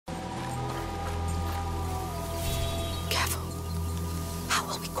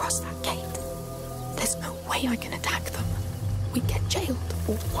will we cross that gate? There's no way I can attack them. We get jailed,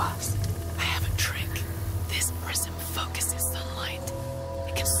 or worse. I have a trick. This prism focuses sunlight.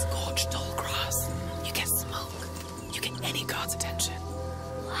 It can scorch tall grass. You get smoke. You get any guard's attention.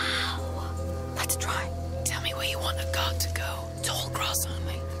 Wow. Let's try. Tell me where you want a guard to go. Tall grass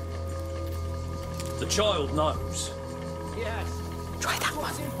only. The child knows. Yes. Try that one.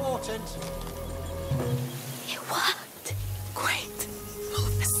 What's important? It worked. Great.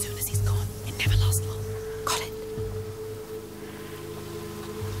 Move as soon as he's gone. It never lasts long. Got it.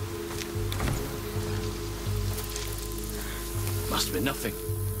 Must be nothing.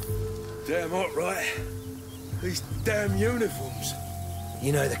 Damn hot, right? These damn uniforms.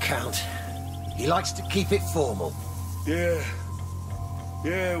 You know the Count. He likes to keep it formal. Yeah.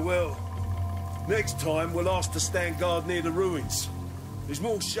 Yeah, well, next time we'll ask to stand guard near the ruins. There's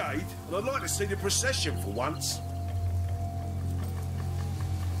more shade, and I'd like to see the procession for once.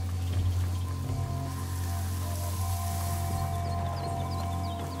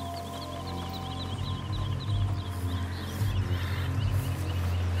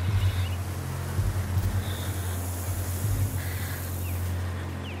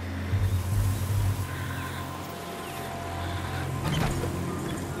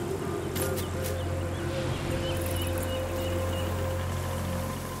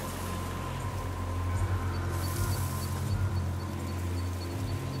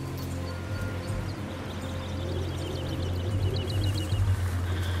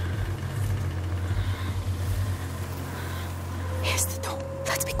 Here's the door.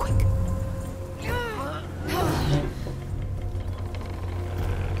 Let's be quick.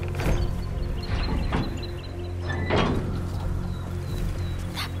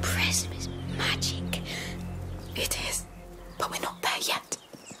 That prism is magic. It is, but we're not there yet.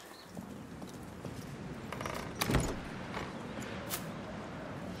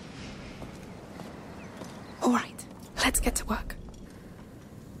 All right, let's get to work.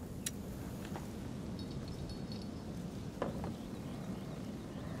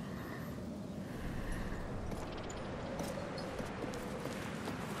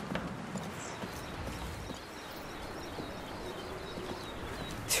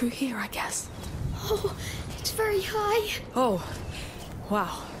 Through here, I guess. Oh, it's very high. Oh,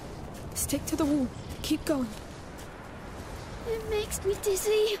 wow. Stick to the wall. Keep going. It makes me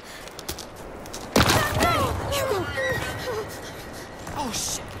dizzy. Hugo! Oh,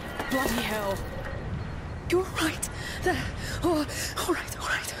 shit. Bloody hell. You're right. There. Oh, all right, all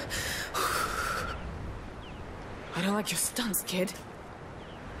right. I don't like your stunts, kid.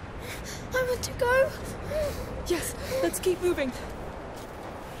 I want to go. Yes, let's keep moving.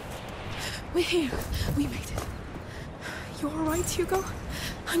 We're here. We made it. You all right, Hugo?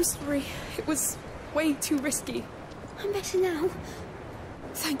 I'm sorry. It was way too risky. I'm better now.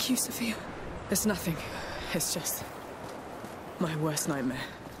 Thank you, Sophia. It's nothing. It's just my worst nightmare.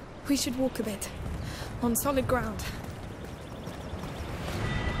 We should walk a bit. On solid ground.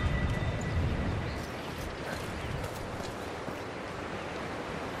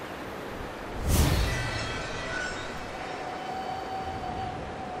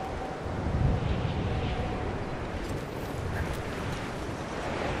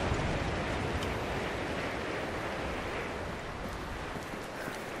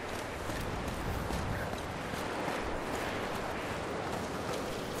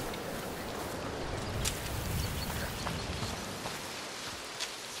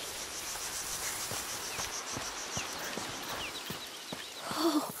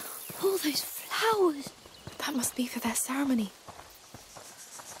 All those flowers. That must be for their ceremony.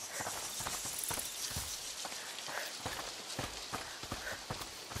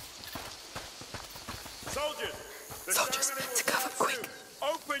 Soldiers! The Soldiers, ceremony will to cover start quick. soon.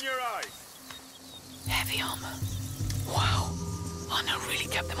 Open your eyes! Heavy armor. Wow. Honor really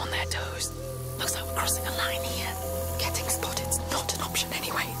kept them on their toes. Looks like we're crossing a line here. Getting spotted's not an option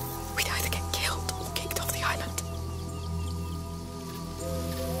anyway. We'd either get killed or kicked off the island.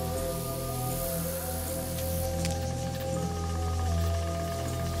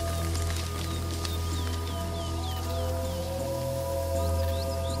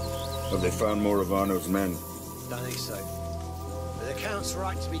 Have they found more of Arno's men? Don't think so. But the Count's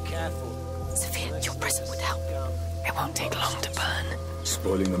right to be careful. Sophia, your present would help. It won't take long to burn.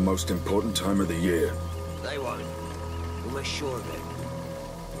 Spoiling the most important time of the year. They won't. We'll make sure of it.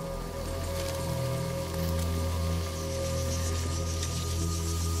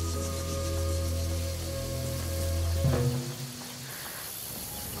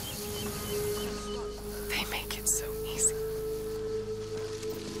 They make it so easy.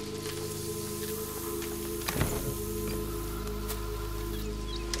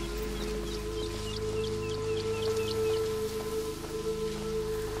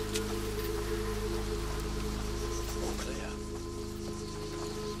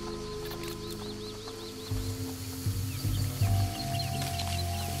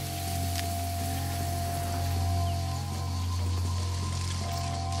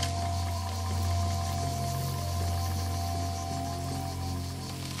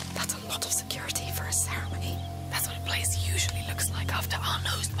 lot of security for a ceremony. That's what a place usually looks like after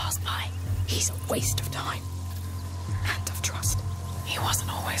Arnaud's passed by. He's a waste of time. And of trust. He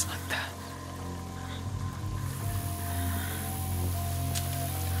wasn't always like that.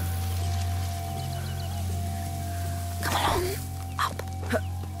 Come along. Up.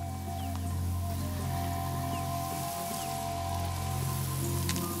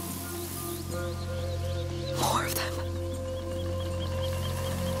 More of them.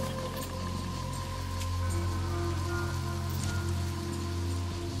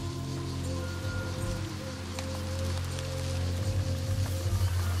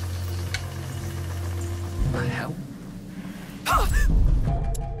 The hell?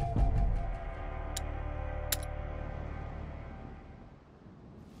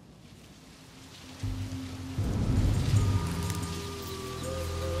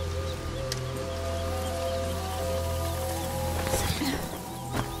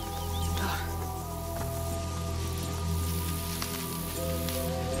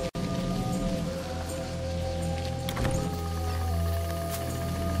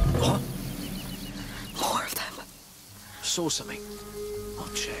 What? More of them. Saw something. I'll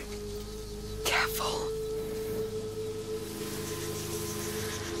check. Careful.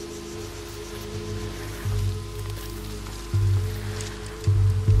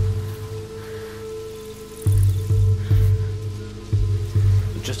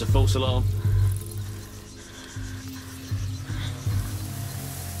 Just a false alarm.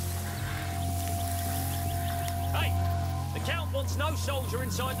 Hey! The Count wants no soldier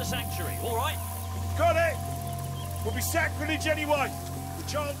inside the sanctuary, all right? Got it! Will be sacrilege anyway.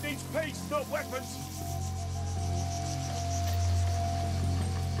 The child needs peace, not weapons.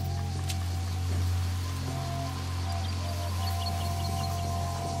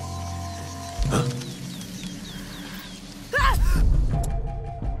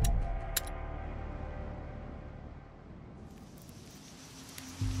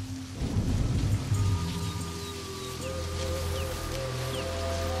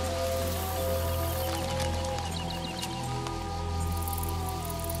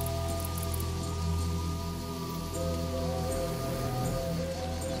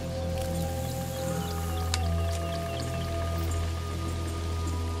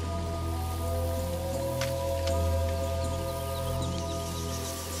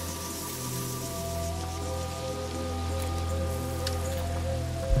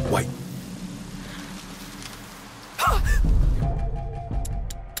 Wait.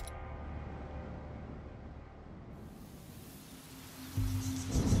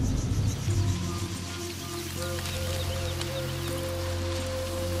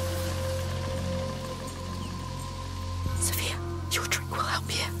 Sophia, your trick will help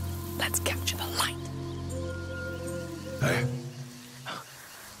you. Let's capture the light. Hey.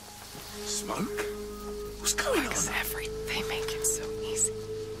 Smoke? What's going on? They make it so easy.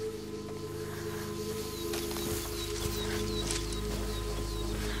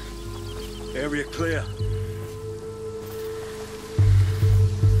 Area clear.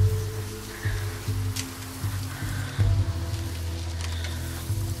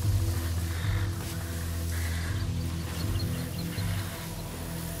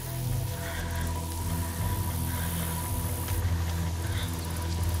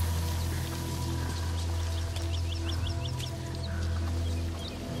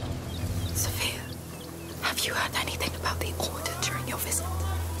 Sophia, have you heard anything about the Order during your visit?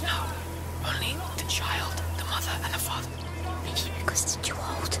 No, only the child, the mother, and the father. Maybe because it's too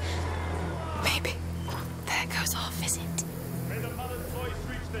old. Maybe. There goes our visit. May the mother's voice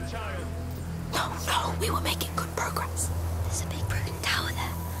reach the child. No, we were making good progress. There's a big broken tower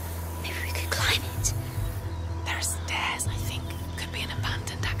there. Maybe we could climb it. There are stairs, I think. Could be an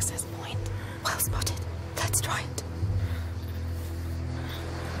abandoned access point. Well spotted. Let's try it.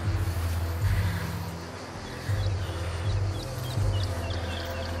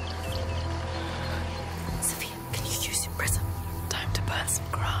 Sophia, can you use your prism? Time to burn some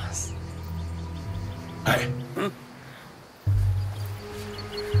grass. Hey.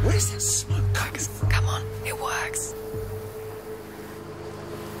 Where's that smoke coming from? Come on, it works.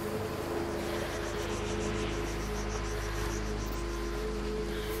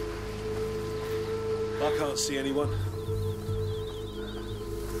 I can't see anyone.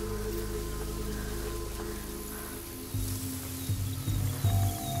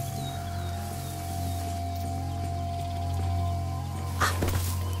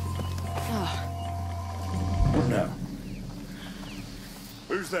 What now?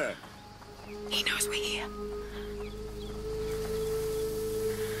 Who's there? He knows we're here.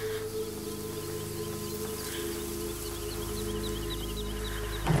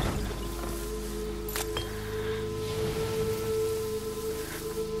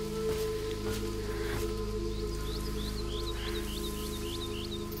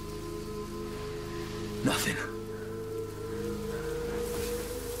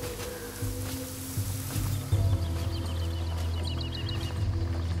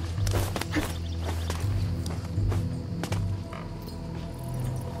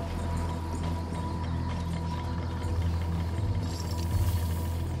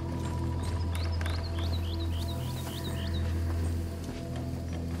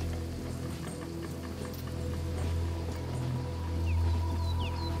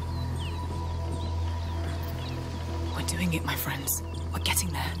 doing it, my friends. We're getting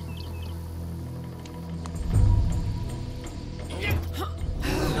there.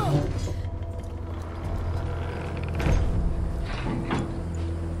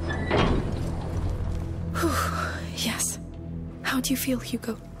 Yes. How do you feel,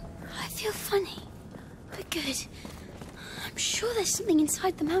 Hugo? I feel funny, but good. I'm sure there's something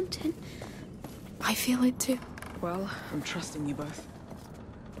inside the mountain. I feel it too. Well, I'm trusting you both.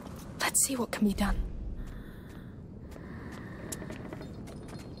 Let's see what can be done.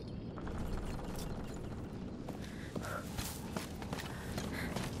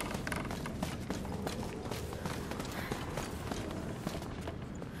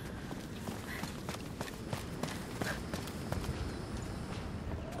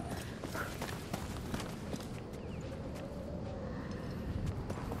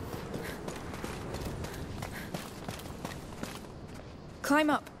 Climb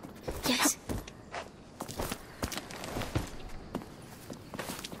up. Yes.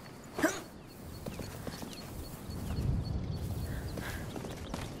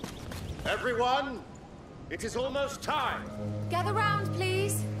 Everyone, it is almost time. Gather round,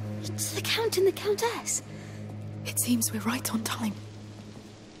 please. It's the Count and the Countess. It seems we're right on time.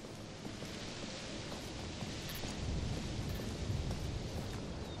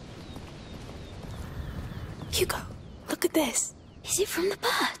 Hugo, look at this. Is it from the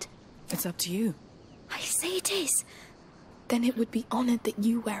bird? It's up to you. I say it is. Then it would be honored that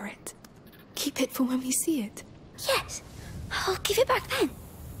you wear it. Keep it for when we see it. Yes. I'll give it back then.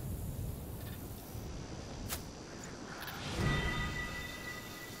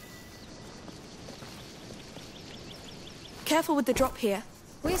 Careful with the drop here.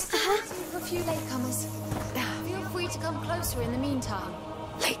 We're still waiting for a few latecomers. Feel free to come closer in the meantime.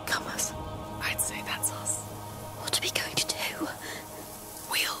 Latecomers. I'd say that's us. What are we going to do?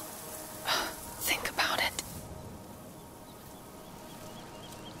 We'll think about it.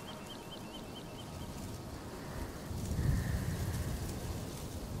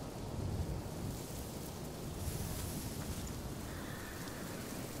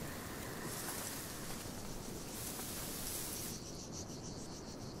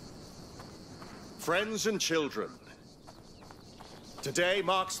 Friends and children, today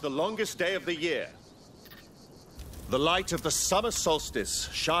marks the longest day of the year. The light of the summer solstice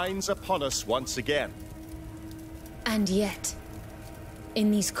shines upon us once again. And yet,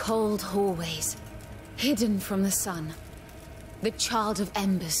 in these cold hallways, hidden from the sun, the child of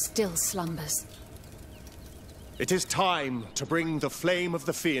embers still slumbers. It is time to bring the flame of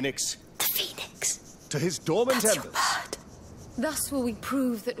the Phoenix The Phoenix. to his dormant That's your embers. bird. Thus will we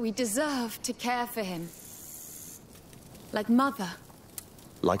prove that we deserve to care for him. Like mother.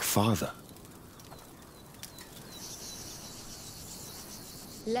 Like father.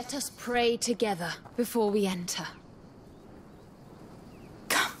 Let us pray together before we enter.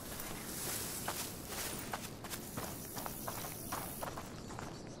 Come.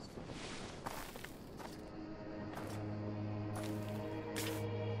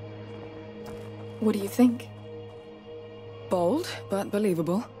 What do you think? Bold, but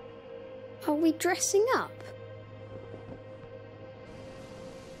believable. Are we dressing up?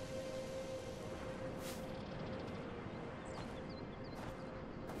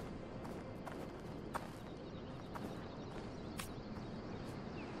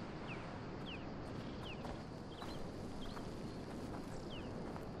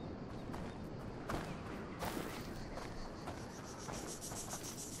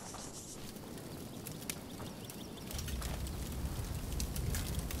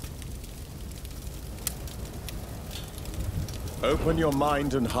 Open your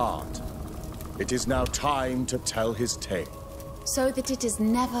mind and heart. It is now time to tell his tale. So that it is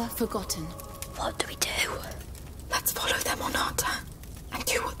never forgotten. What do we do? Let's follow them on our turn and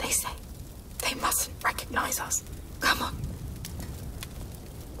do what they say. They mustn't recognize us. Come on.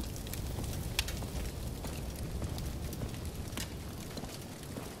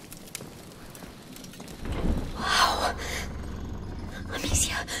 Wow.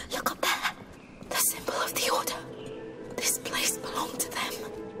 Amicia, look up there. The symbol of the Order. This place belonged to them.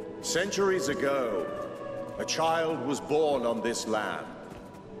 Centuries ago, a child was born on this land.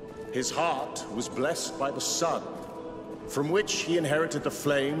 His heart was blessed by the sun, from which he inherited the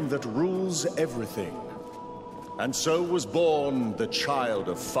flame that rules everything. And so was born the child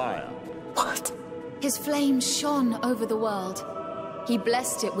of fire. What? His flame shone over the world. He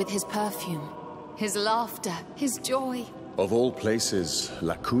blessed it with his perfume, his laughter, his joy. Of all places,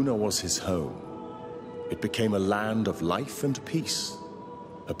 La Cuna was his home. It became a land of life and peace,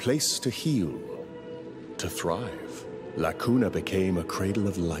 a place to heal, to thrive. La Cuna became a cradle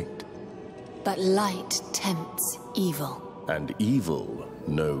of light, But light tempts evil. And evil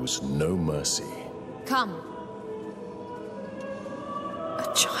knows no mercy. Come.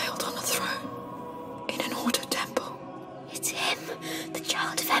 A child on a throne. In an ordered temple. It's him, the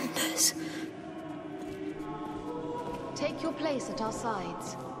Child of Embers. Take your place at our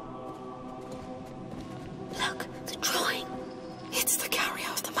sides. Look, the drawing. It's the carrier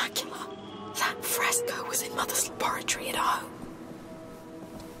of the macula. That fresco was in Mother's laboratory at home.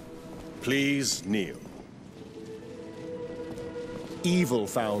 Please kneel. Evil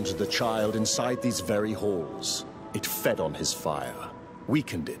found the child inside these very halls. It fed on his fire,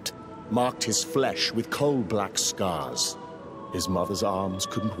 weakened it, marked his flesh with coal-black scars. His mother's arms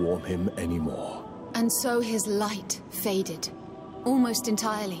couldn't warm him anymore. And so his light faded, almost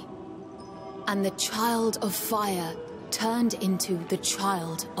entirely. And the Child of Fire turned into the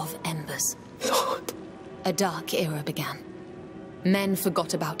Child of Embers. Lord! A dark era began. Men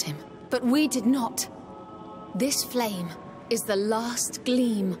forgot about him, but we did not. This flame is the last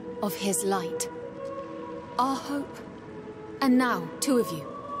gleam of his light. Our hope. And now, 2 of you,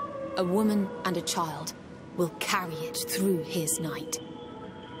 a woman and a child, will carry it through his night.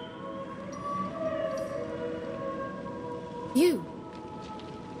 You.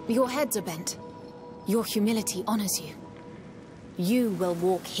 Your heads are bent. Your humility honors you. You will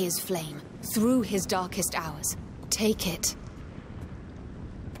walk his flame through his darkest hours. Take it.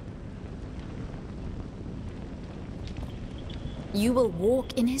 You will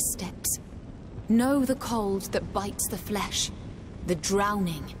walk in his steps. Know the cold that bites the flesh, the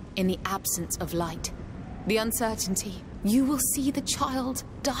drowning in the absence of light, the uncertainty. You will see the child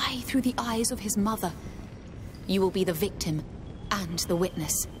die through the eyes of his mother. You will be the victim and the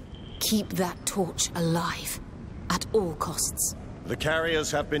witness. Keep that torch alive at all costs. The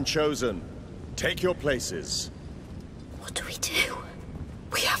carriers have been chosen. Take your places. What do we do?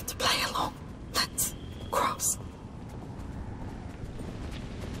 We have to play along. Let's cross.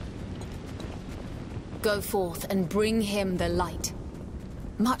 Go forth and bring him the light.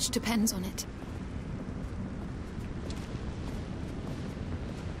 Much depends on it.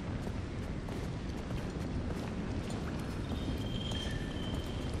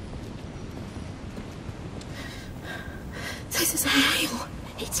 This is unreal.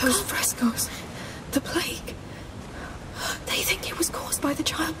 Those frescoes. The plague. They think it was caused by the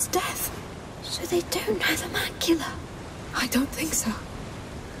child's death. So they don't know the macula? I don't think so.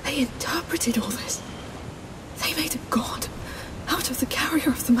 They interpreted all this. They made a god out of the carrier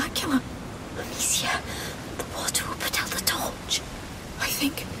of the macula. Amicia, the water will put out the torch. I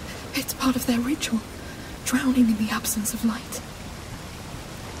think it's part of their ritual, drowning in the absence of light.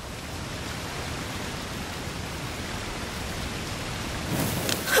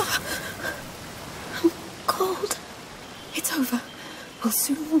 I'm cold. It's over. We'll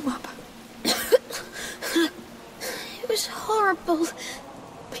soon warm up. It was horrible.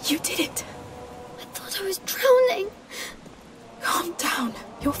 But you did it. I thought I was drowning. Calm down.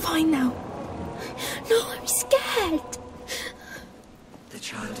 You're fine now. No, I'm scared. The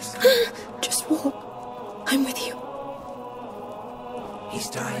child is coming. Just walk. I'm with you. He's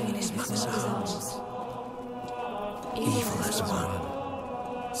dying in his mother's arms. Evil has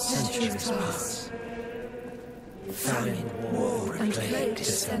won. Centuries pass. Famine, war, and plague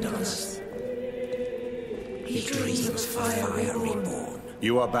descend on us. He dreams fire we are reborn.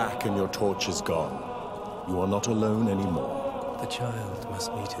 You are back and your torch is gone. You are not alone anymore. The child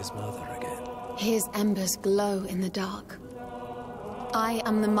must meet his mother again. His embers glow in the dark. I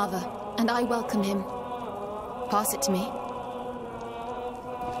am the mother, and I welcome him. Pass it to me.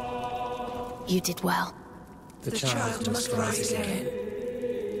 You did well. The child must rise again.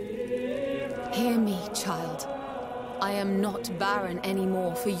 Hear me, child. I am not barren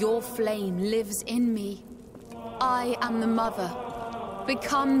anymore, for your flame lives in me. I am the mother.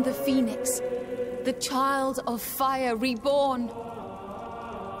 Become the phoenix, the child of fire reborn.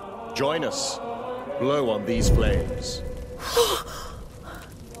 Join us. Blow on these flames.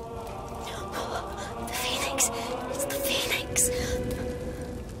 The phoenix. It's the phoenix.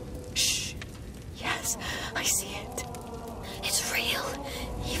 Shh. Yes, I see it. It's real.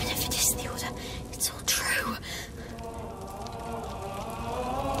 Even if it is the order, it's all true.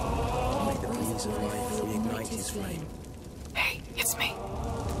 May the breeze of life reignite his flame. Hey, it's me.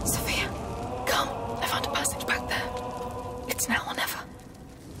 Sophia, come. I found a passage back there. It's now or never.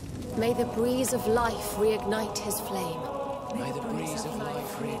 May the breeze of life reignite his flame. May the breeze of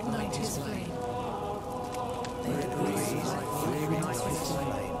life reignite his flame. May the breeze of life reignite his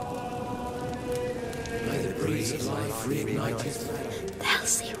flame. May the breeze of life reignite his flame. They'll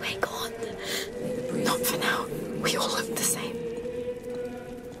see we're gone. Not for now. We all look the same.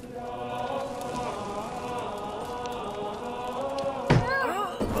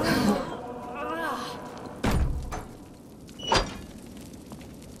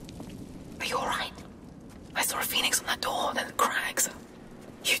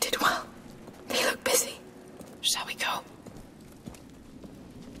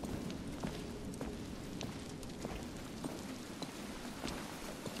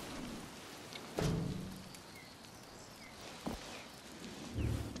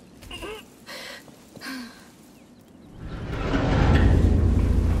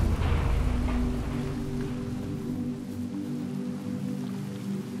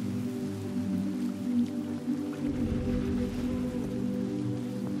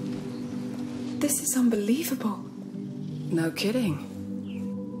 It's unbelievable. No kidding.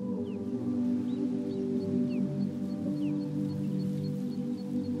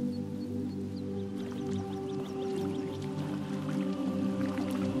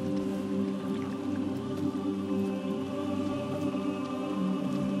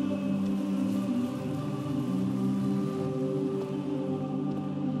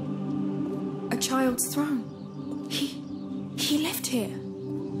 Child's throne. He lived here.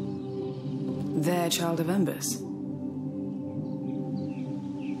 Their child of embers.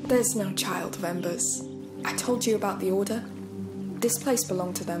 There's no child of embers. I told you about the Order. This place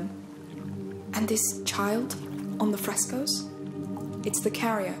belonged to them. And this child on the frescoes? It's the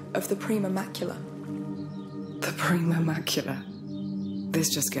carrier of the Prima Macula. The Prima Macula. This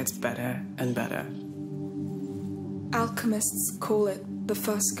just gets better and better. Alchemists call it the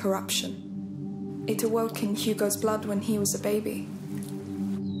first corruption. It awoke in Hugo's blood when he was a baby.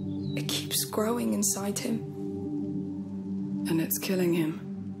 It keeps growing inside him. And it's killing him.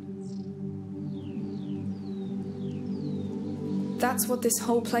 That's what this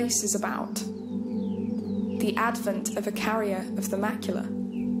whole place is about. The advent of a carrier of the macula.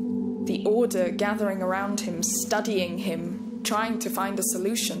 The Order gathering around him, studying him, trying to find a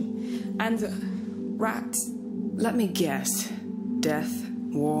solution. And rats. Let me guess. Death,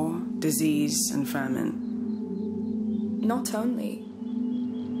 war, disease, and famine. Not only.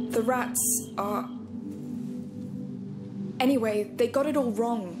 The rats are... Anyway, they got it all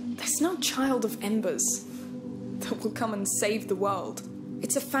wrong. There's no child of embers that will come and save the world.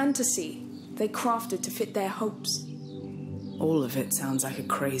 It's a fantasy they crafted to fit their hopes. All of it sounds like a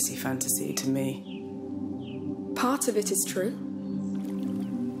crazy fantasy to me. Part of it is true.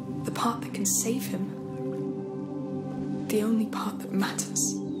 The part that can save him. The only part that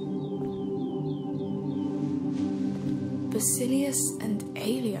matters. Basilius and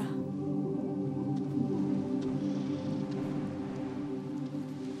Aelia.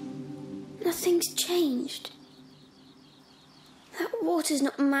 Nothing's changed. That water's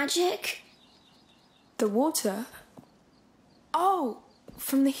not magic. The water? Oh,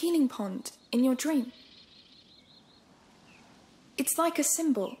 from the healing pond in your dream. It's like a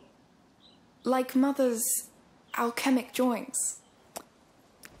symbol. Like Mother's alchemic drawings.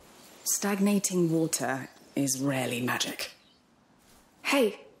 Stagnating water is rarely magic.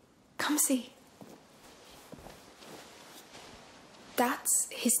 Hey, come see. That's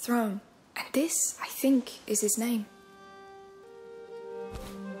his throne. And this, I think, is his name.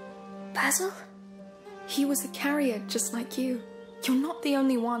 Basil? He was a carrier just like you. You're not the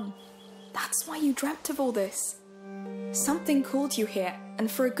only one. That's why you dreamt of all this. Something called you here, and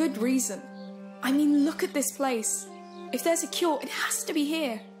for a good reason. I mean, look at this place. If there's a cure, it has to be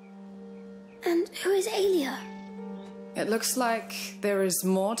here. And who is Aelia? It looks like there is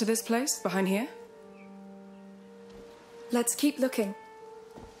more to this place behind here. Let's keep looking.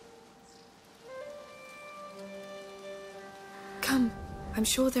 Come, I'm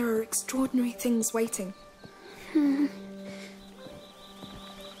sure there are extraordinary things waiting.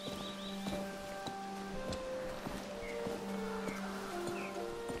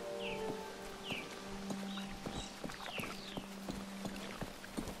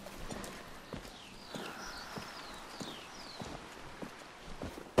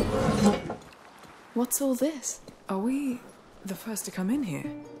 What's all this? Are we the first to come in here?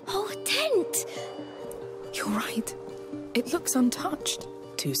 Oh, a tent! You're right. It looks untouched.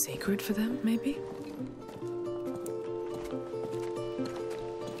 Too sacred for them, maybe?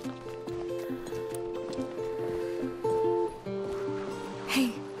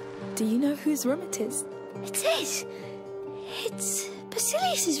 Hey, do you know whose room it is? It is. It's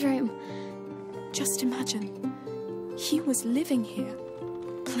Basilius's room. Just imagine. He was living here,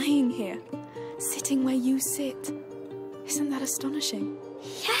 playing here, sitting where you sit. Isn't that astonishing?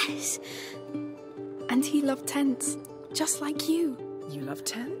 Yes. And he loved tents, just like you. You love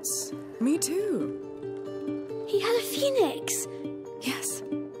tents? Me too. He had a phoenix. Yes.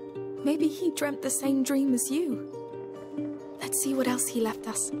 Maybe he dreamt the same dream as you. Let's see what else he left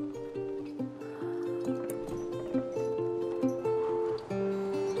us.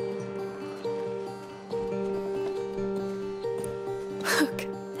 Look.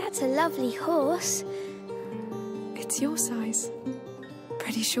 That's a lovely horse. It's your size.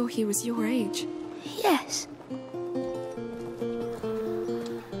 Pretty sure he was your age. Yes.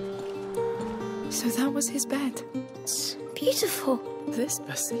 So that was his bed. It's beautiful. This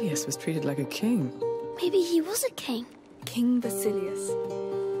Basilius was treated like a king. Maybe he was a king. King Basilius.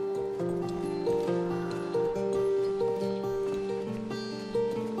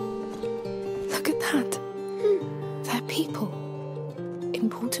 Look at that. They're people.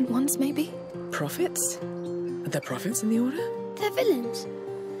 Important ones, maybe? prophets? Are there prophets in the Order? They're villains.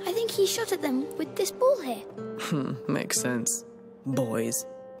 I think he shot at them with this ball here. Makes sense. Boys.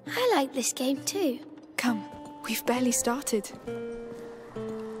 I like this game too. Come, we've barely started.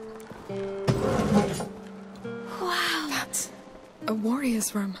 Wow. That's a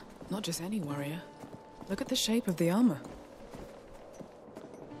warrior's room. Not just any warrior. Look at the shape of the armor.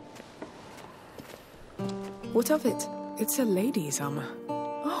 What of it? It's a lady's armor.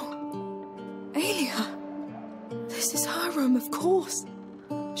 Oh, Aelia. This is her room, of course.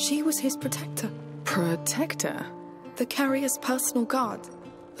 She was his protector. Protector? The carrier's personal guard.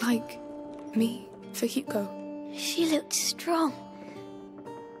 Like me for Hugo. She looks strong.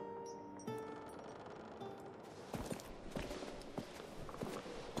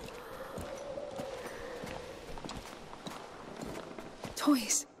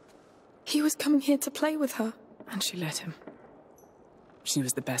 Toys. He was coming here to play with her. And she let him. She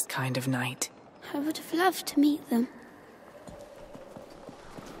was the best kind of knight. I would have loved to meet them.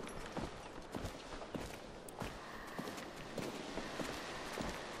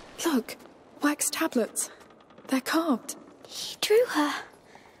 Look, wax tablets. They're carved. He drew her.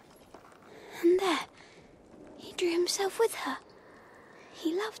 And there, he drew himself with her.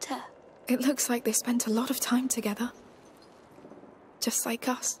 He loved her. It looks like they spent a lot of time together. Just like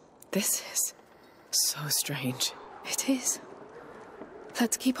us. This is so strange. It is.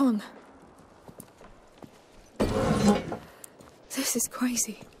 Let's keep on. This is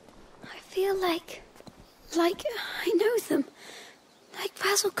crazy. I feel like I know them. Like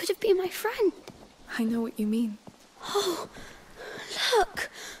Basil could have been my friend. I know what you mean. Oh, look.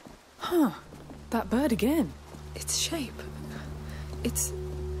 Huh. That bird again. Its shape. It's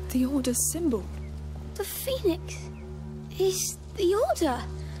the Order's symbol. The phoenix is the Order.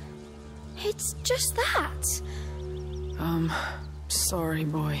 It's just that. Sorry,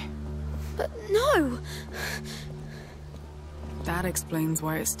 boy. But no. That explains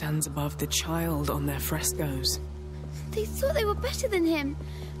why it stands above the child on their frescoes. They thought they were better than him.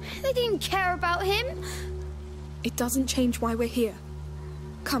 They didn't care about him. It doesn't change why we're here.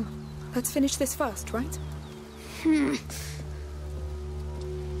 Come, let's finish this first, right?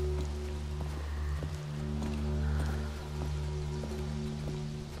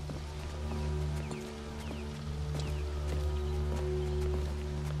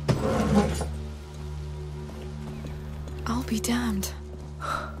 I'll be damned.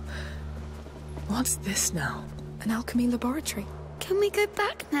 What's this now? An alchemy laboratory. Can we go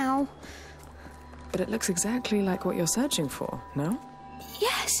back now? But it looks exactly like what you're searching for, no?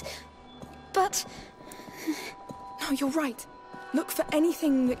 Yes, but... No, you're right. Look for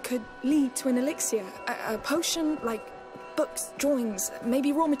anything that could lead to an elixir. A potion, like books, drawings,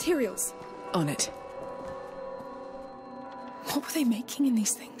 maybe raw materials. On it. What were they making in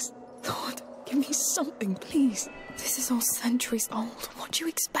these things? Lord, give me something, please. This is all centuries old. What do you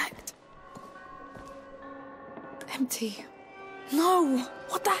expect? Empty. No!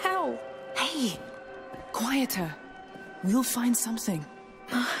 What the hell? Hey! Quieter. We'll find something.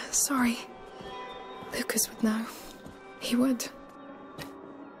 Sorry. Lucas would know. He would.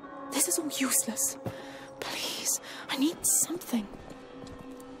 This is all useless. Please, I need something.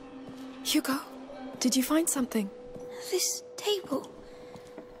 Hugo, did you find something? This table.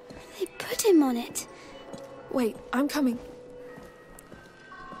 They put him on it. Wait, I'm coming.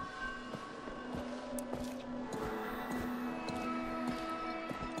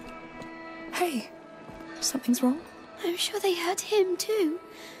 Hey, something's wrong? I'm sure they hurt him too.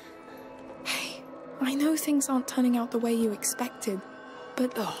 Hey, I know things aren't turning out the way you expected,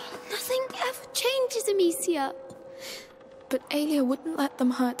 but... Nothing ever changes, Amicia. But Aelia wouldn't let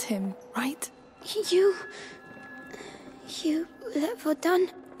them hurt him, right? You let her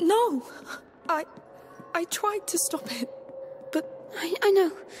done? No! I tried to stop it, but... I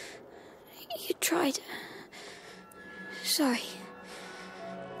know. You tried. Sorry.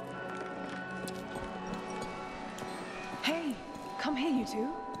 Hey, come here, you two.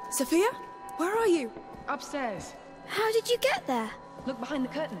 Sophia? Where are you? Upstairs. How did you get there? Look behind the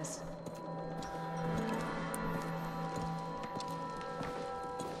curtains.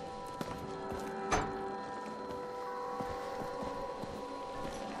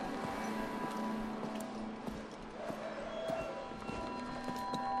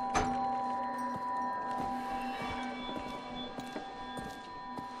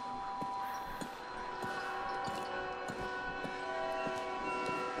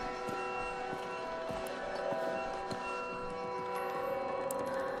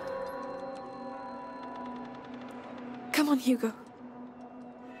 Come on, Hugo.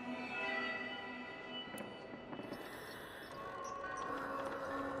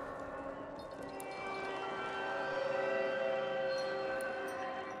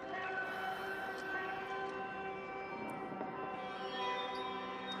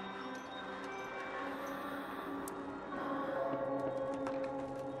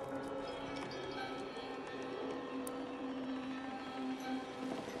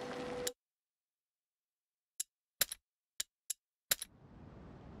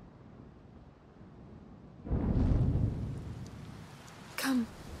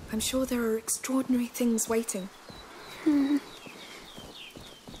 sure there are extraordinary things waiting.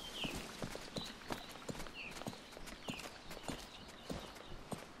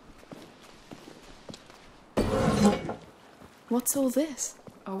 What's all this?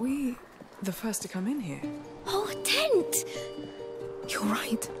 Are we the first to come in here? Oh, a tent! You're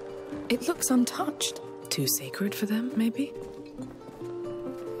right. It looks untouched. Too sacred for them, maybe?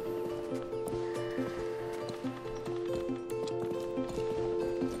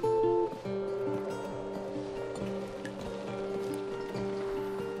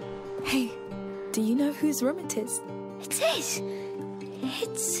 Hey, do you know whose room it is? It is.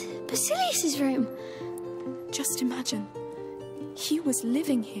 It's Basilius's room. Just imagine. He was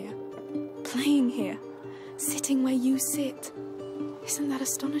living here, playing here, sitting where you sit. Isn't that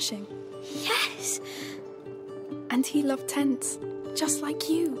astonishing? Yes. And he loved tents, just like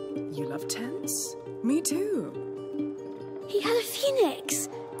you. You love tents? Me too. He had a phoenix.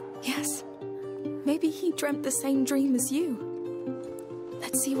 Yes. Maybe he dreamt the same dream as you.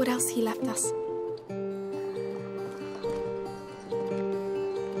 Let's see what else he left us.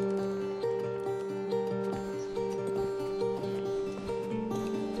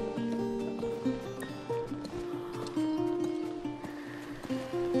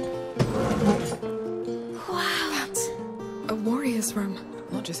 Room.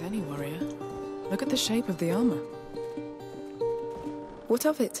 Not just any warrior. Look at the shape of the armor. What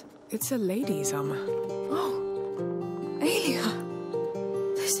of it? It's a lady's armor. Oh, Aelia.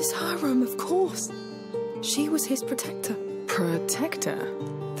 This is her room, of course. She was his protector. Protector?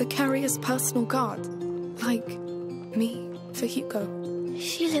 The carrier's personal guard. Like me for Hugo.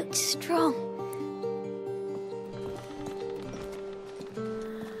 She looked strong.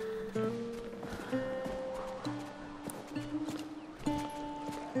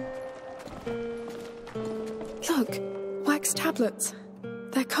 Look, wax tablets.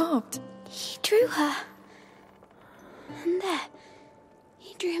 They're carved. He drew her. And there,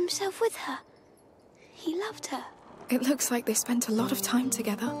 he drew himself with her. He loved her. It looks like they spent a lot of time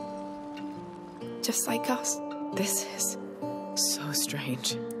together. Just like us. This is so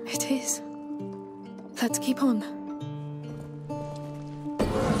strange. It is. Let's keep on.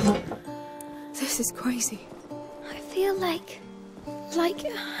 This is crazy. I feel like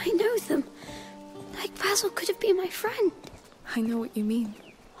I know them. Like Basil could have been my friend. I know what you mean.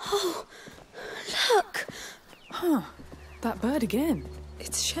 Oh, look! Huh. That bird again.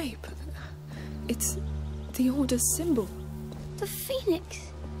 Its shape. It's the Order's symbol. The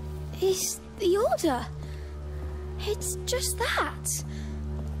phoenix is the Order. It's just that.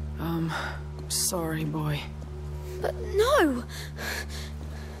 Sorry, boy. But no!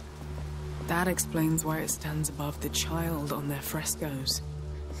 That explains why it stands above the child on their frescoes.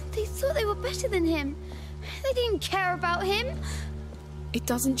 They thought they were better than him. They didn't care about him. It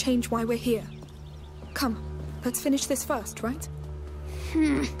doesn't change why we're here. Come, let's finish this first, right?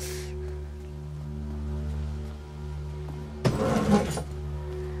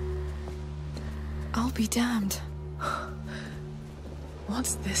 I'll be damned.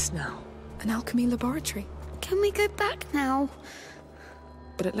 What's this now? An alchemy laboratory. Can we go back now?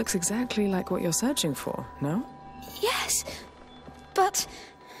 But it looks exactly like what you're searching for, no? Yes, but...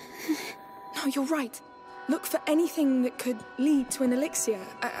 No, you're right. Look for anything that could lead to an elixir.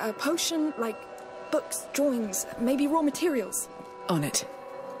 A potion, like books, drawings, maybe raw materials. On it.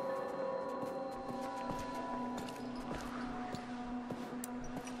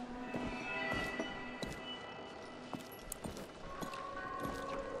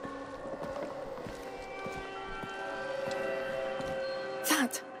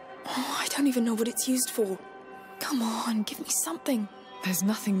 That. Oh, I don't even know what it's used for. Come on, give me something. There's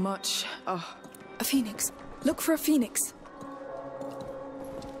nothing much. Oh. A phoenix. Look for a phoenix.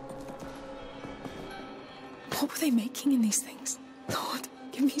 What were they making in these things? Lord,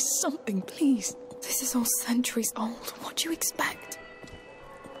 give me something, please. This is all centuries old. What do you expect?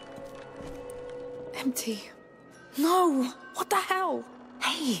 Empty. No! What the hell?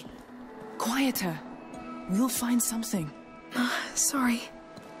 Hey! Quieter. We'll find something. Sorry.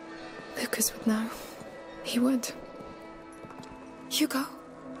 Lucas would know. He would. Hugo,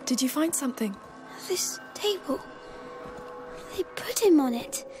 did you find something? This table. They put him on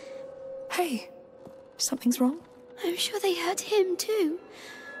it. Hey, something's wrong? I'm sure they hurt him too.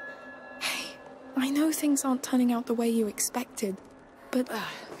 Hey, I know things aren't turning out the way you expected, but...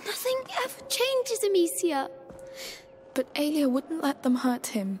 Nothing ever changes, Amicia. But Aelia wouldn't let them hurt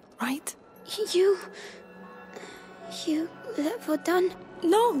him, right? You let Verdun?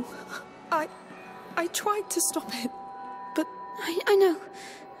 No! I tried to stop it, but... I know.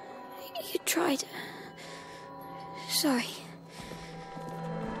 You tried. Sorry.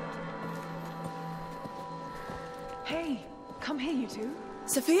 Hey, come here, you two.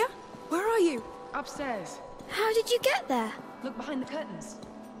 Sophia? Where are you? Upstairs. How did you get there? Look behind the curtains.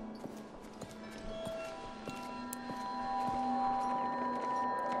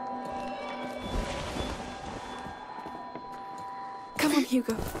 Come on,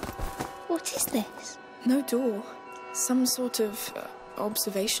 Hugo. What is this? No door. Some sort of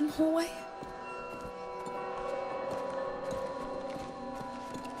observation hallway?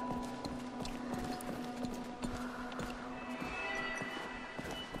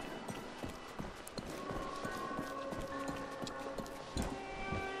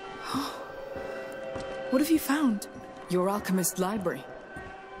 What have you found? Your alchemist library.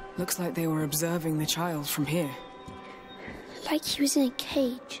 Looks like they were observing the child from here. Like he was in a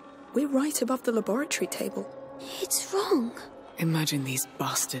cage. We're right above the laboratory table. It's wrong. Imagine these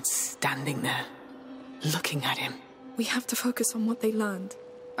bastards standing there, looking at him. We have to focus on what they learned.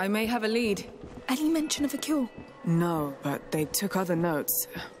 I may have a lead. Any mention of a cure? No, but they took other notes.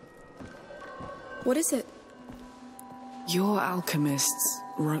 What is it? Your alchemists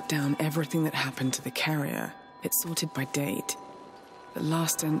wrote down everything that happened to the carrier. It's sorted by date. The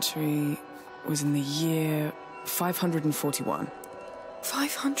last entry was in the year 541.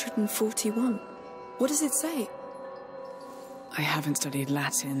 541? What does it say? I haven't studied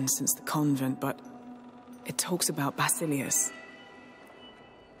Latin since the convent, but it talks about Basilius.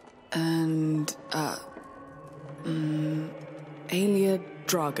 And, Aelia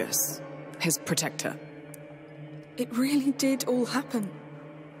Dragus, his protector. It really did all happen.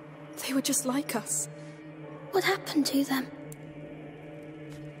 They were just like us. What happened to them?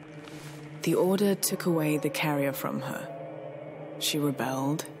 The Order took away the carrier from her. She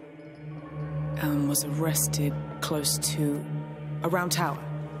rebelled and was arrested close to a round tower.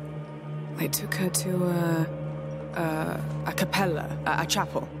 They took her to a capella, a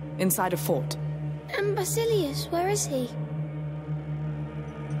chapel, inside a fort. And Basilius, where is he?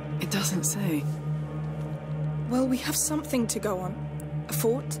 It doesn't say. Well, we have something to go on. A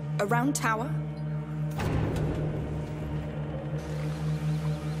fort, a round tower.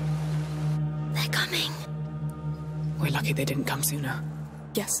 They're coming. We're lucky they didn't come sooner.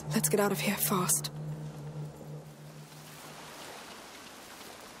 Yes, let's get out of here fast.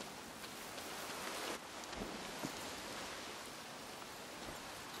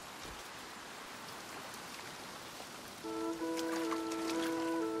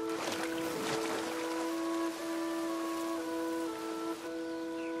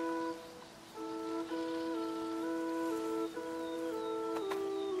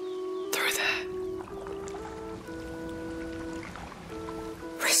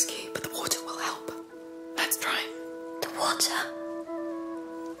 Risky, but the water will help. Let's try. The water.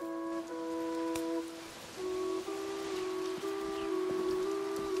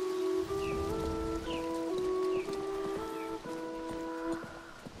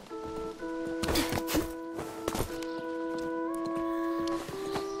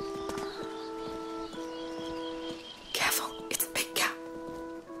 Careful, it's a big gap.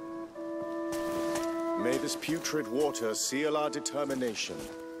 May this putrid water seal our determination.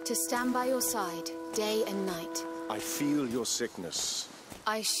 To stand by your side, day and night. I feel your sickness.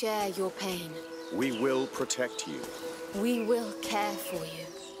 I share your pain. We will protect you. We will care for you.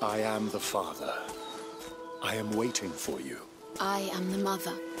 I am the father. I am waiting for you. I am the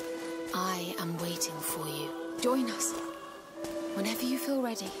mother. I am waiting for you. Join us. Whenever you feel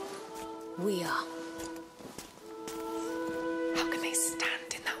ready, we are. How can they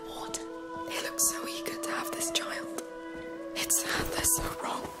stand in that water? They look so eager to have this child. It's sad they're so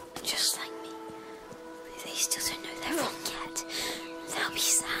wrong. Just like me. They still don't know they're wrong yet. They'll be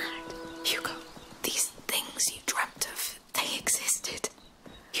sad. Hugo, these things you dreamt of, they existed.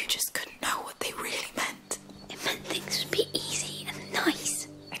 You just couldn't know what they really meant. It meant things would be easy and nice.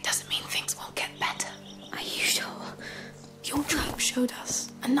 It doesn't mean things won't get better. Are you sure? Your dream showed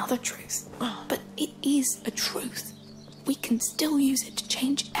us another truth. But it is a truth. We can still use it to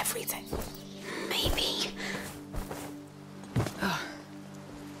change everything. Maybe.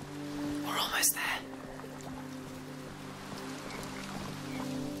 We're almost there.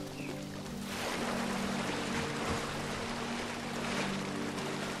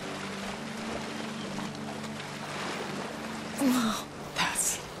 Wow,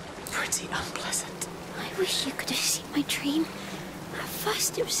 that's pretty unpleasant. I wish you could have seen my dream. At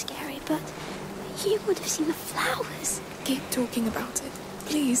first it was scary, but you would have seen the flowers. Keep talking about it,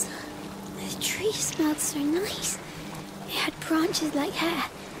 please. The tree smelled so nice. It had branches like hair.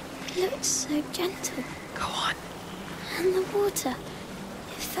 It looked so gentle. Go on. And the water.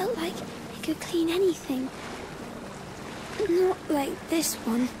 It felt like it could clean anything. Not like this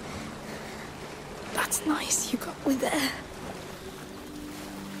one. That's nice, you got... We're there.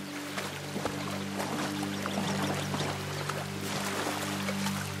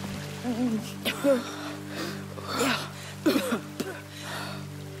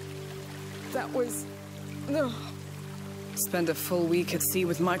 That was... Spend a full week at sea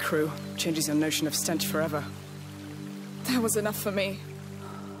with my crew. Changes your notion of stench forever. That was enough for me.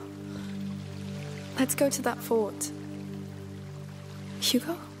 Let's go to that fort.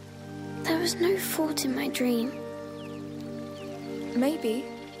 Hugo? There was no fort in my dream. Maybe,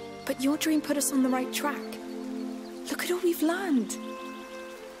 but your dream put us on the right track. Look at all we've learned.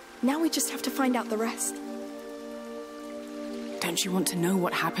 Now we just have to find out the rest. Don't you want to know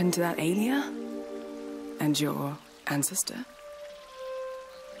what happened to that Aelia? And your ancestor?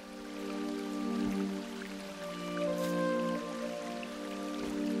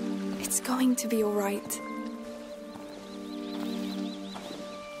 It's going to be all right.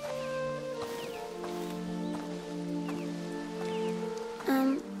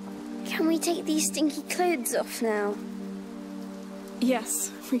 Can we take these stinky clothes off now?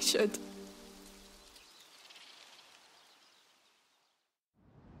 Yes, we should.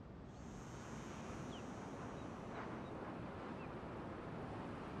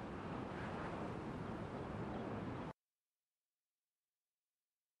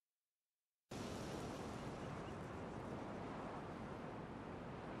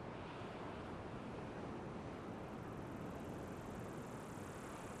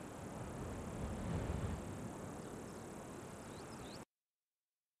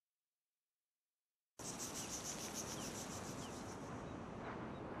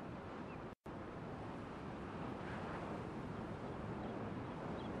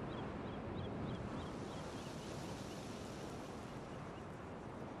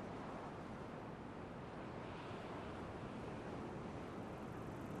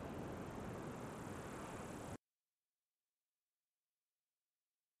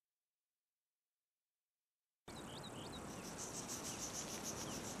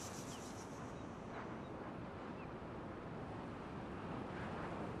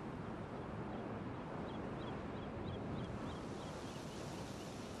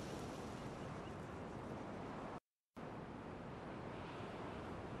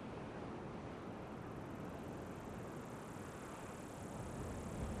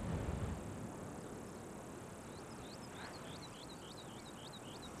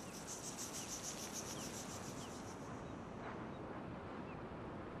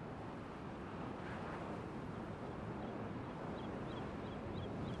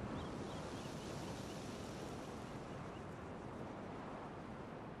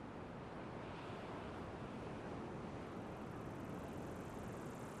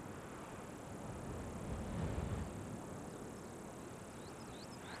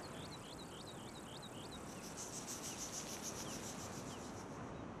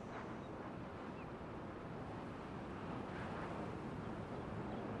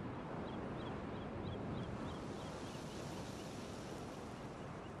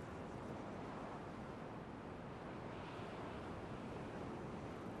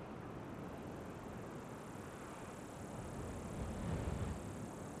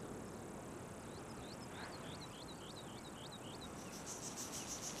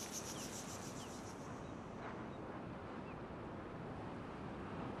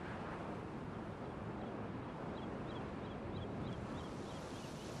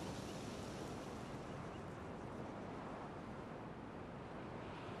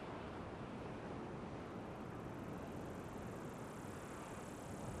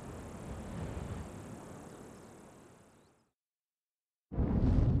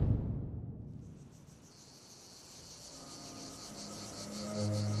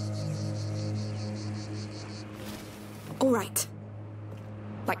 All right.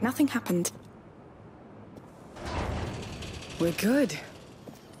 Like nothing happened. We're good.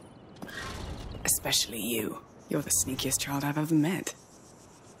 Especially you. You're the sneakiest child I've ever met.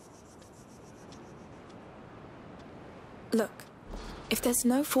 Look, if there's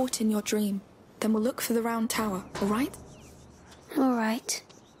no fort in your dream, then we'll look for the round tower, all right? All right.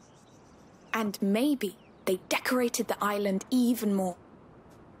 And maybe they decorated the island even more.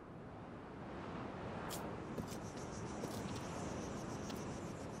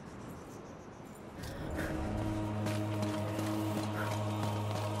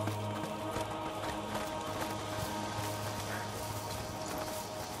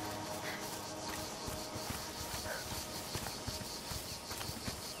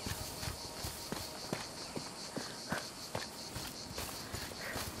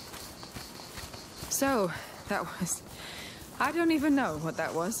 So, that was... I don't even know what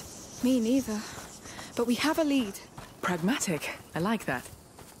that was. Me neither. but we have a lead. Pragmatic. I like that.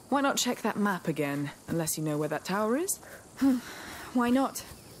 Why not check that map again, unless you know where that tower is? Why not?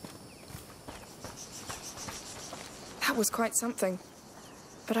 That was quite something.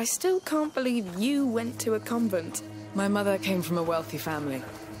 But I still can't believe you went to a convent. My mother came from a wealthy family.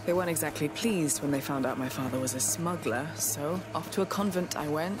 They weren't exactly pleased when they found out my father was a smuggler, so off to a convent I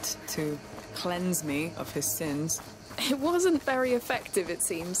went to cleanse me of his sins. It wasn't very effective, it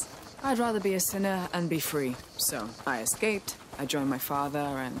seems. I'd rather be a sinner and be free. So I escaped, I joined my father,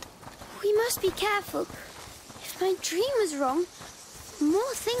 and... We must be careful. If my dream was wrong,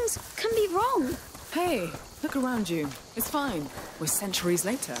 more things can be wrong. Hey, look around you. It's fine. We're centuries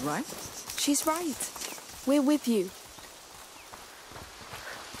later, right? She's right. We're with you.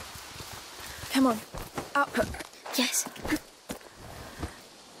 Come on, up. Yes.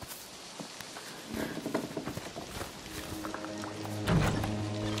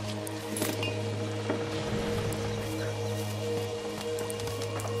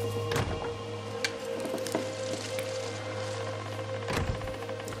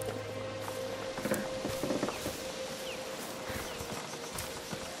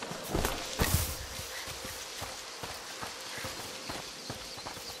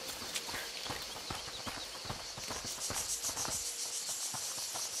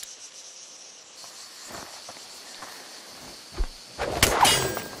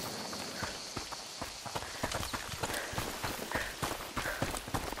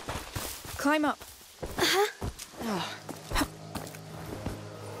 Climb up.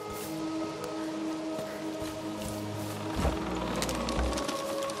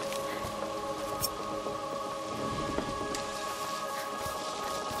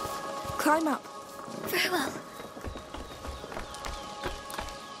 Climb up. Very well.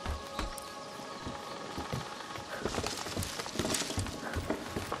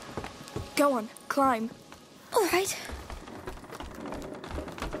 Go on, climb. All right.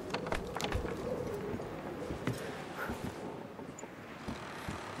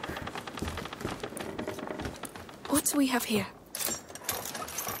 What do we have here?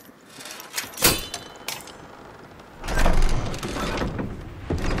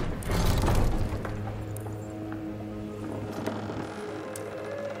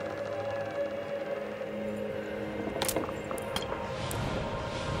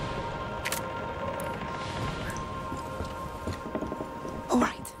 All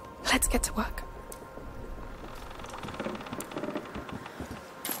right, let's get to work.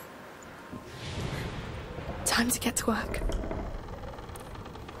 Time to get to work.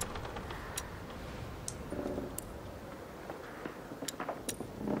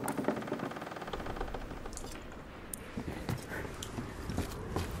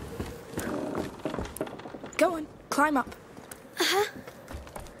 Go on, climb up.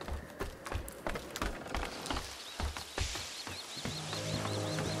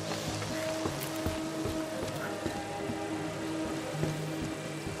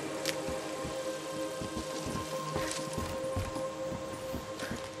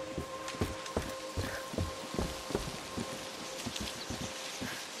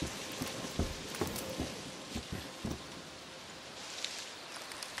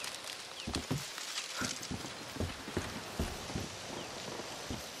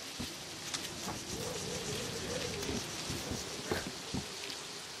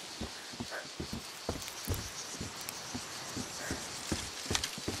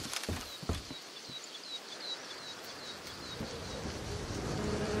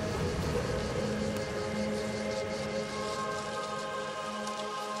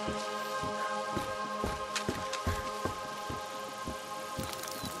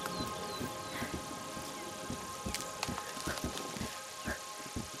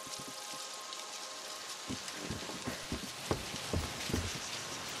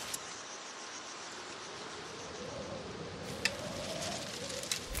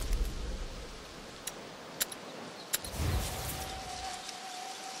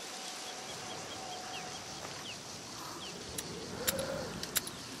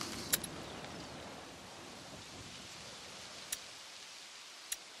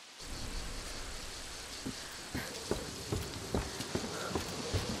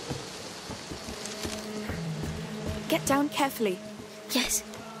 Get down carefully. Yes.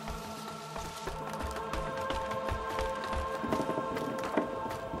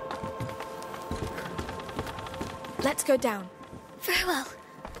 Let's go down. Very well.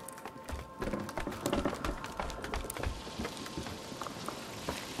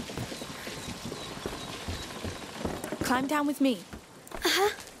 Climb down with me.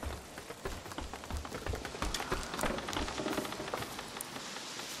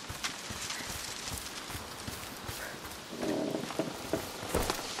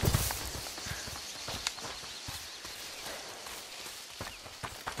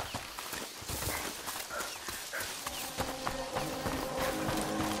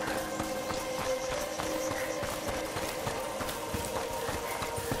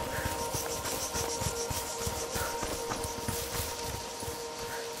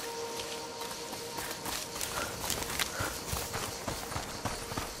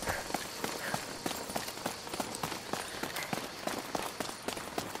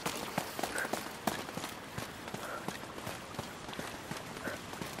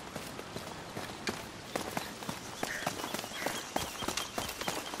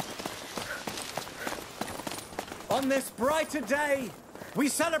 On this brighter day, we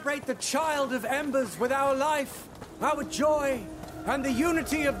celebrate the child of embers with our life, our joy, and the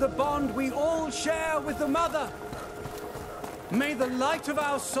unity of the bond we all share with the Mother. May the light of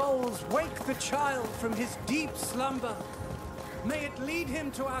our souls wake the child from his deep slumber. May it lead him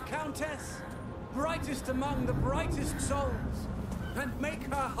to our Countess, brightest among the brightest souls, and make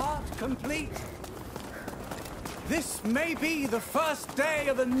her heart complete. This may be the first day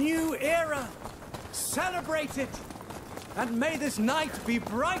of a new era. Celebrate it, and may this night be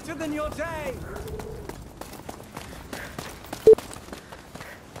brighter than your day.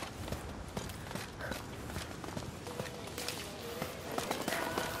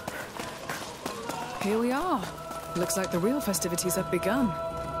 Here we are. Looks like the real festivities have begun.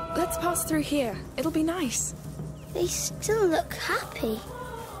 Let's pass through here. It'll be nice. They still look happy.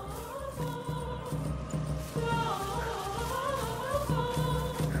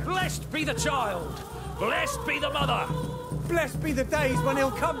 Blessed be the child! Blessed be the mother! Blessed be the days when he'll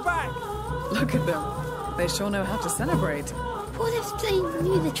come back! Look at them. They sure know how to celebrate. What if they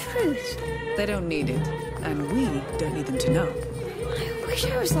knew the truth? They don't need it, and we don't need them to know. I wish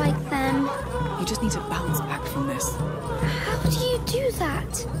I was like them. You just need to bounce back from this. How do you do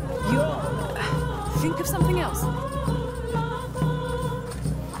that? Think of something else.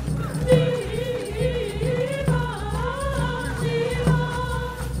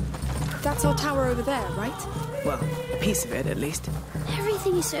 That's our tower over there, right? Well, a piece of it, at least.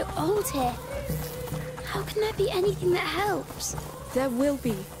 Everything is so old here. How can there be anything that helps? There will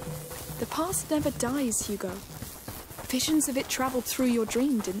be. The past never dies, Hugo. Visions of it traveled through your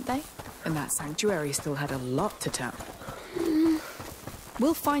dream, didn't they? And that sanctuary still had a lot to tell.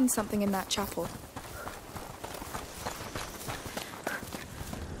 We'll find something in that chapel.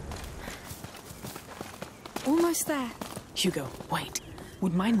 Almost there. Hugo, wait.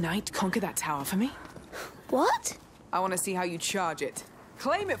 Would my knight conquer that tower for me? What? I want to see how you charge it.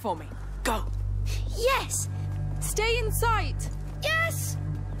 Claim it for me. Go. Yes! Stay in sight! Yes!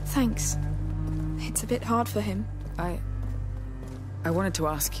 Thanks. It's a bit hard for him. I wanted to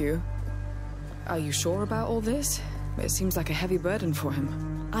ask you, are you sure about all this? It seems like a heavy burden for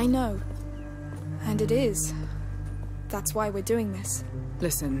him. I know. And it is. That's why we're doing this.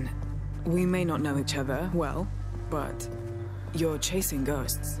 Listen, we may not know each other well, but you're chasing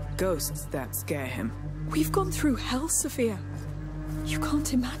ghosts. Ghosts that scare him. We've gone through hell, Sophia. You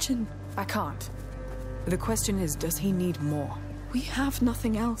can't imagine. I can't. The question is, does he need more? We have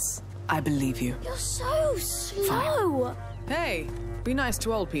nothing else. I believe you. You're so slow. Hey, be nice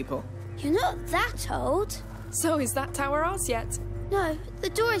to old people. You're not that old. So is that tower ours yet? No, the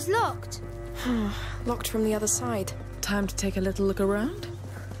door is locked. Locked from the other side. Time to take a little look around?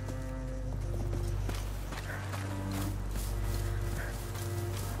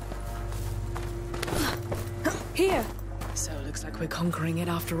 Here! So looks like we're conquering it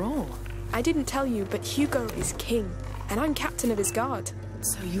after all. I didn't tell you, but Hugo is king, and I'm captain of his guard.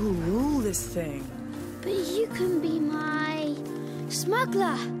 So you'll rule this thing? But you can be my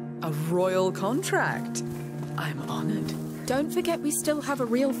smuggler. A royal contract. I'm honored. Don't forget we still have a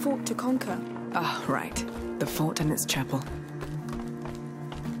real fort to conquer. Ah, right. The fort and its chapel.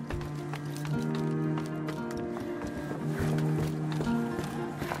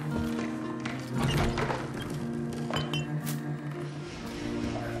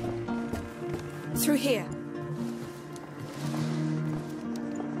 Through here.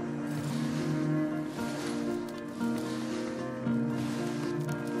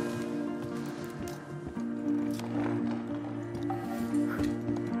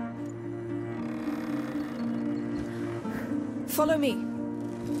 Follow me.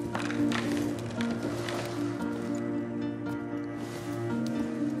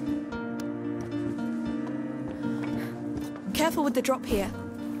 Careful with the drop here.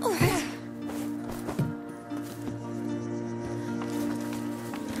 Oh.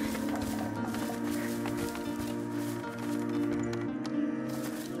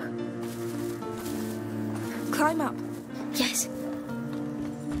 Climb up. Yes.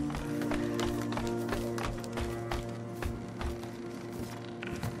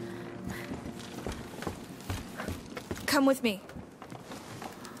 Come with me.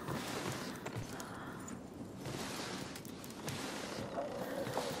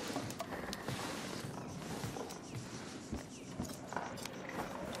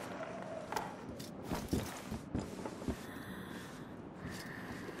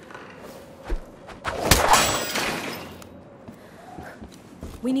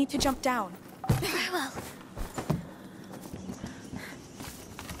 We need to jump down. Very well.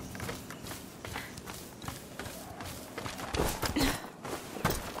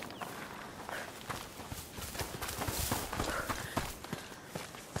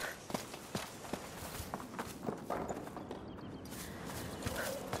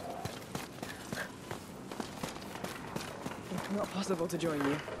 impossible to join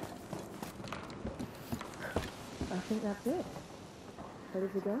you. I think that's it. Ready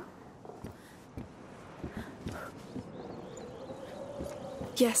to go?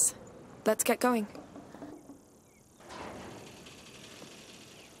 Yes. Let's get going.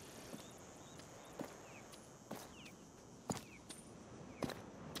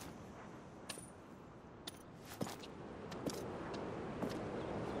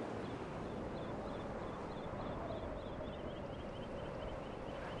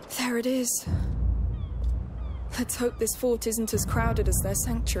 There it is. Let's hope this fort isn't as crowded as their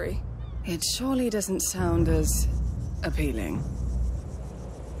sanctuary. It surely doesn't sound as appealing.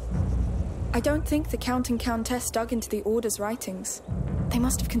 I don't think the Count and Countess dug into the Order's writings. They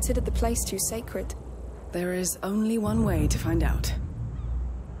must have considered the place too sacred. There is only one way to find out.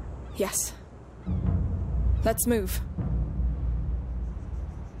 Yes. Let's move.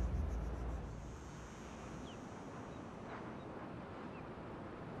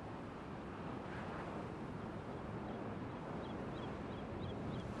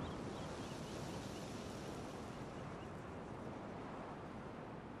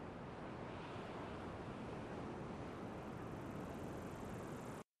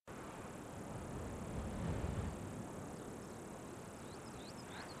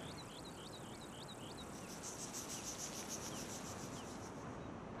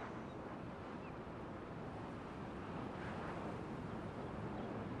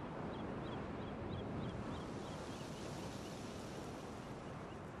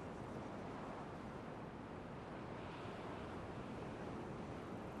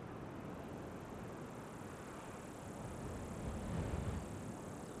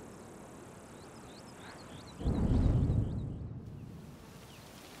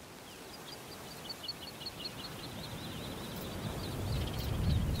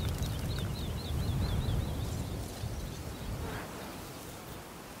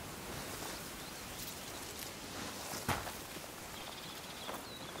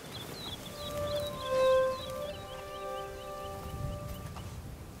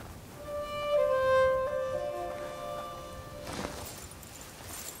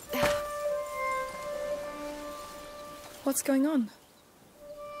 What's going on?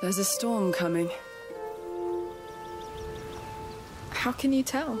 There's a storm coming. How can you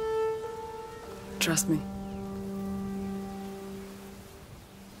tell? Trust me.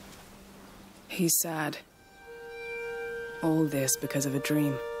 He's sad. All this because of a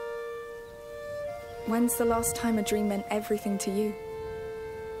dream. When's the last time a dream meant everything to you?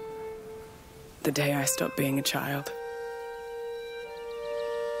 The day I stopped being a child.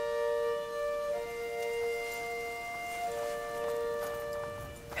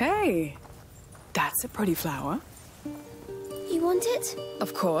 Hey! That's a pretty flower. You want it?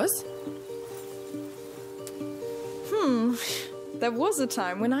 Of course. There was a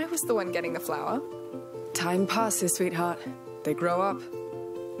time when I was the one getting the flower. Time passes, sweetheart. They grow up.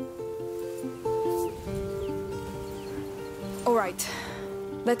 All right.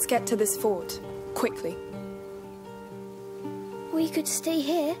 Let's get to this fort. Quickly. We could stay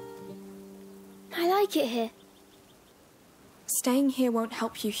here. I like it here. Staying here won't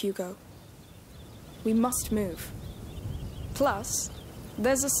help you, Hugo. We must move. Plus,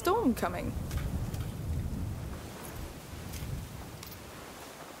 there's a storm coming.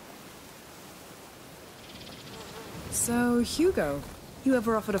 So, Hugo, you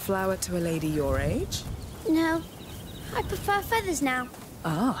ever offered a flower to a lady your age? No. I prefer feathers now.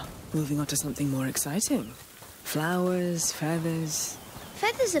 Ah, moving on to something more exciting. Flowers, feathers...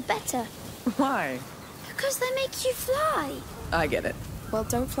 Feathers are better. Why? Because they make you fly. I get it. Well,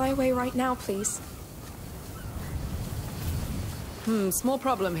 don't fly away right now, please. Small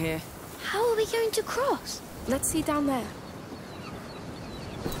problem here. How are we going to cross? Let's see down there.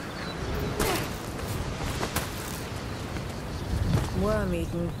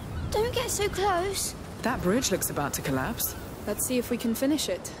 Worm-eaten. Don't get so close. That bridge looks about to collapse. Let's see if we can finish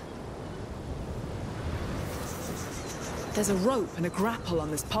it. There's a rope and a grapple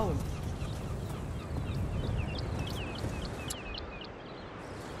on this pole.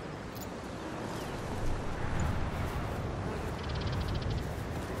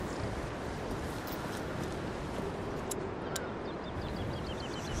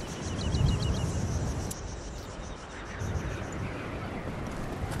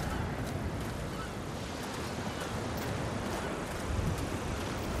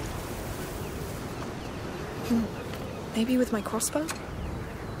 Maybe with my crossbow?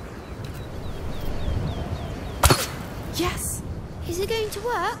 Yes! Is it going to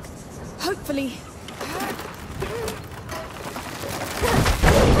work? Hopefully.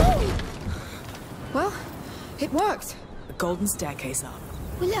 Well, it worked. The golden staircase up.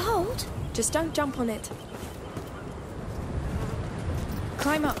 Will it hold? Just don't jump on it.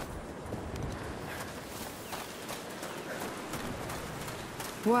 Climb up.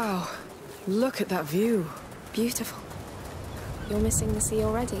 Wow, look at that view. Beautiful. You're missing the sea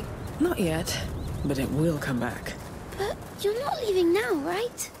already? Not yet, but it will come back. But you're not leaving now,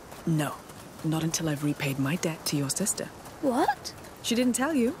 right? No, not until I've repaid my debt to your sister. What? She didn't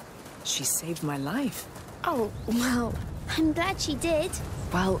tell you. She saved my life. Oh, well... I'm glad she did.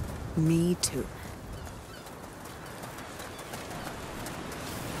 Well, me too.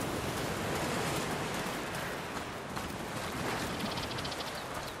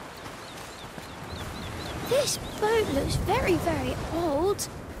 This boat looks very, very old.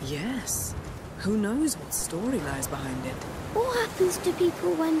 Yes. Who knows what story lies behind it? What happens to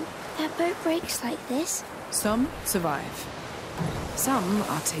people when their boat breaks like this? Some survive. Some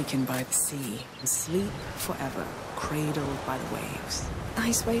are taken by the sea and sleep forever, cradled by the waves.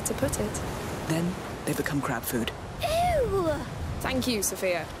 Nice way to put it. Then they become crab food. Ew! Thank you,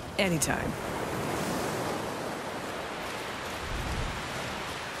 Sophia. Anytime.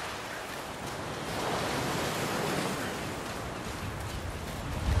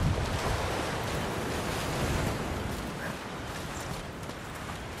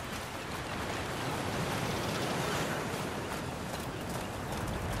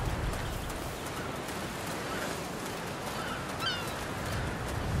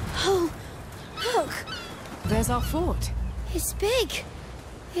 Oh, look! There's our fort. It's big.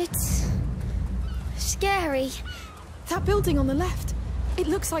 It's... scary. That building on the left. It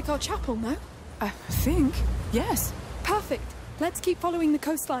looks like our chapel, no? I think, yes. Perfect. Let's keep following the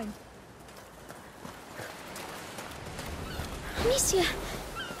coastline. Amicia,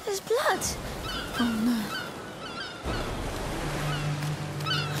 there's blood. Oh, no.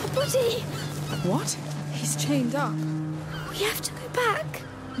 A body! What? He's chained up. We have to go back.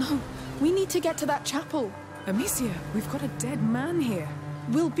 No, we need to get to that chapel. Amicia, we've got a dead man here.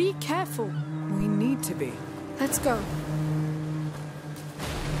 We'll be careful. We need to be. Let's go.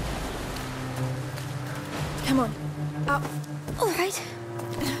 Come on. Up. All right.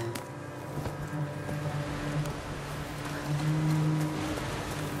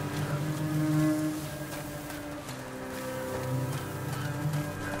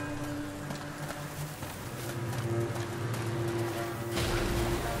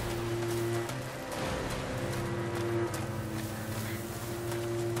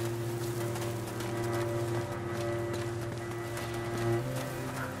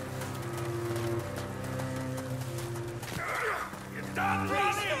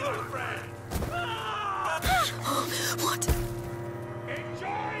 What?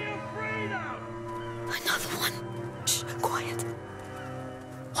 Enjoy your freedom! Another one. Shh, quiet.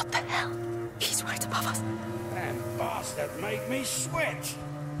 What the hell? He's right above us. That bastard made me sweat.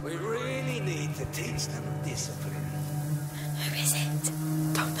 We really need to teach them discipline. Who is it?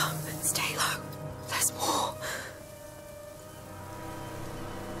 Don't know. Stay low. There's more.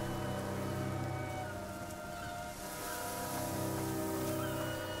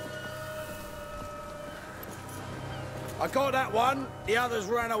 I got that one. The others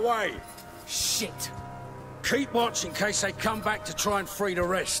ran away. Shit. Keep watch in case they come back to try and free the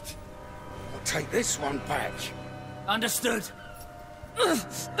rest. I'll take this one back. Understood.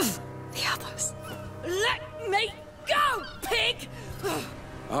 The others. Let me go, pig!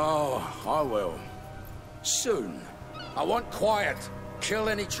 Oh, I will. Soon. I want quiet. Kill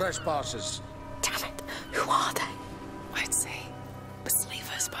any trespassers. Damn it. Who are they? I'd say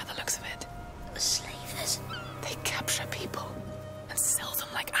slavers by the looks of it. Slavers? They capture people and sell them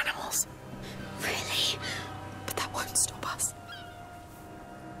like animals. Really? But that won't stop us.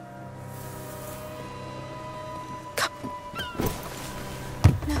 Come.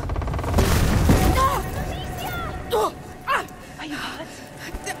 No. No! Oh! Ah! Are you hurt?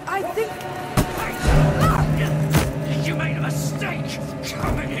 I think... You made a mistake!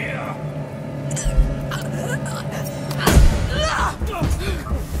 Come in here!